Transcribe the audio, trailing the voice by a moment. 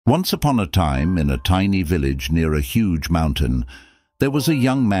Once upon a time, in a tiny village near a huge mountain, there was a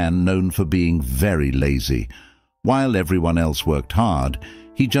young man known for being very lazy. While everyone else worked hard,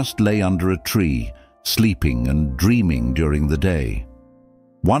 he just lay under a tree, sleeping and dreaming during the day.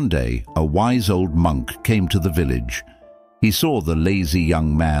 One day, a wise old monk came to the village. He saw the lazy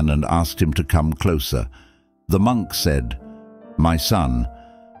young man and asked him to come closer. The monk said, "My son,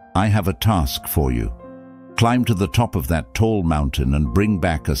 I have a task for you. Climb to the top of that tall mountain and bring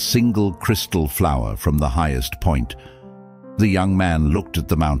back a single crystal flower from the highest point." The young man looked at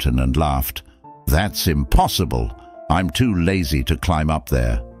the mountain and laughed. "That's impossible. I'm too lazy to climb up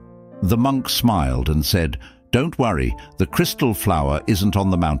there." The monk smiled and said, "Don't worry, the crystal flower isn't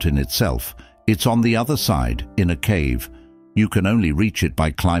on the mountain itself. It's on the other side, in a cave. You can only reach it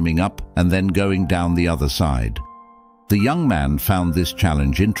by climbing up and then going down the other side." The young man found this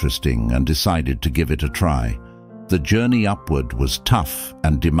challenge interesting and decided to give it a try. The journey upward was tough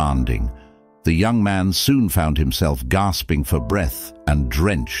and demanding. The young man soon found himself gasping for breath and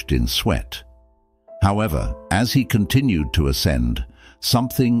drenched in sweat. However, as he continued to ascend,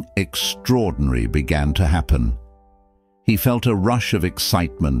 something extraordinary began to happen. He felt a rush of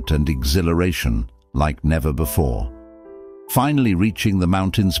excitement and exhilaration like never before. Finally reaching the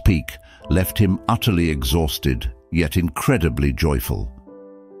mountain's peak left him utterly exhausted, yet incredibly joyful.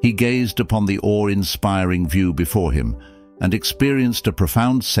 He gazed upon the awe-inspiring view before him and experienced a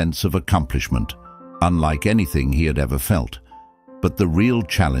profound sense of accomplishment, unlike anything he had ever felt. But the real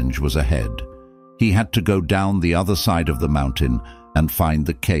challenge was ahead. He had to go down the other side of the mountain and find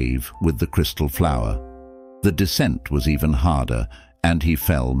the cave with the crystal flower. The descent was even harder, and he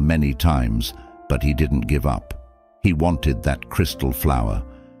fell many times, but he didn't give up. He wanted that crystal flower.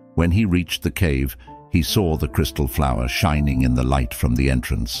 When he reached the cave, he saw the crystal flower shining in the light from the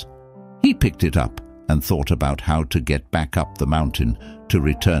entrance. He picked it up and thought about how to get back up the mountain to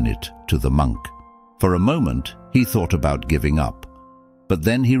return it to the monk. For a moment, he thought about giving up, but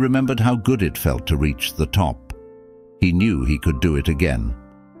then he remembered how good it felt to reach the top. He knew he could do it again.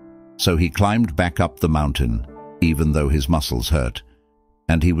 So he climbed back up the mountain, even though his muscles hurt,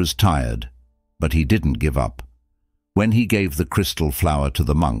 and he was tired, but he didn't give up. When he gave the crystal flower to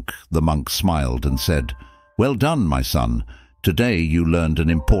the monk smiled and said, "Well done, my son. Today you learned an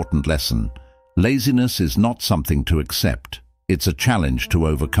important lesson. Laziness is not something to accept. It's a challenge to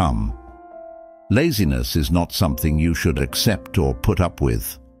overcome." Laziness is not something you should accept or put up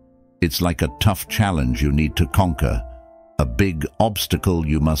with. It's like a tough challenge you need to conquer, a big obstacle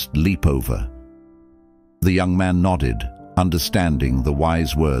you must leap over. The young man nodded, understanding the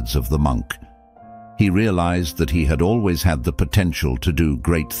wise words of the monk. He realized that he had always had the potential to do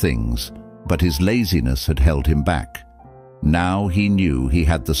great things, but his laziness had held him back. Now he knew he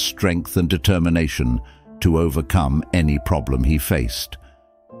had the strength and determination to overcome any problem he faced.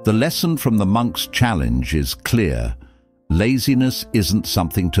 The lesson from the monk's challenge is clear. Laziness isn't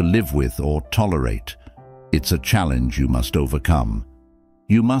something to live with or tolerate. It's a challenge you must overcome.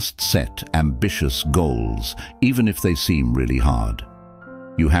 You must set ambitious goals, even if they seem really hard.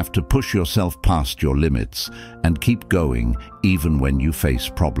 You have to push yourself past your limits and keep going even when you face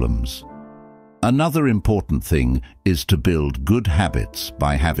problems. Another important thing is to build good habits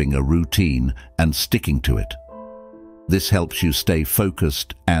by having a routine and sticking to it. This helps you stay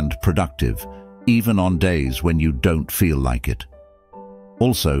focused and productive, even on days when you don't feel like it.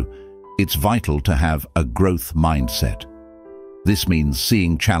 Also, it's vital to have a growth mindset. This means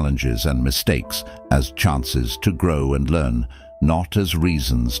seeing challenges and mistakes as chances to grow and learn, not as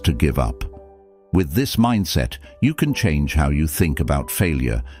reasons to give up. With this mindset, you can change how you think about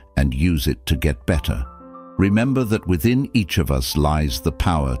failure and use it to get better. Remember that within each of us lies the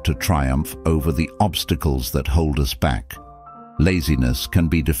power to triumph over the obstacles that hold us back. Laziness can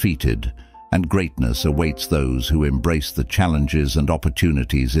be defeated, and greatness awaits those who embrace the challenges and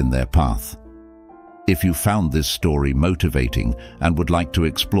opportunities in their path. If you found this story motivating and would like to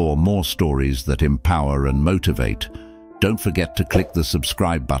explore more stories that empower and motivate, don't forget to click the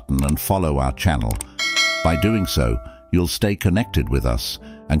subscribe button and follow our channel. By doing so, you'll stay connected with us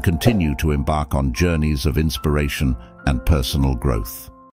and continue to embark on journeys of inspiration and personal growth.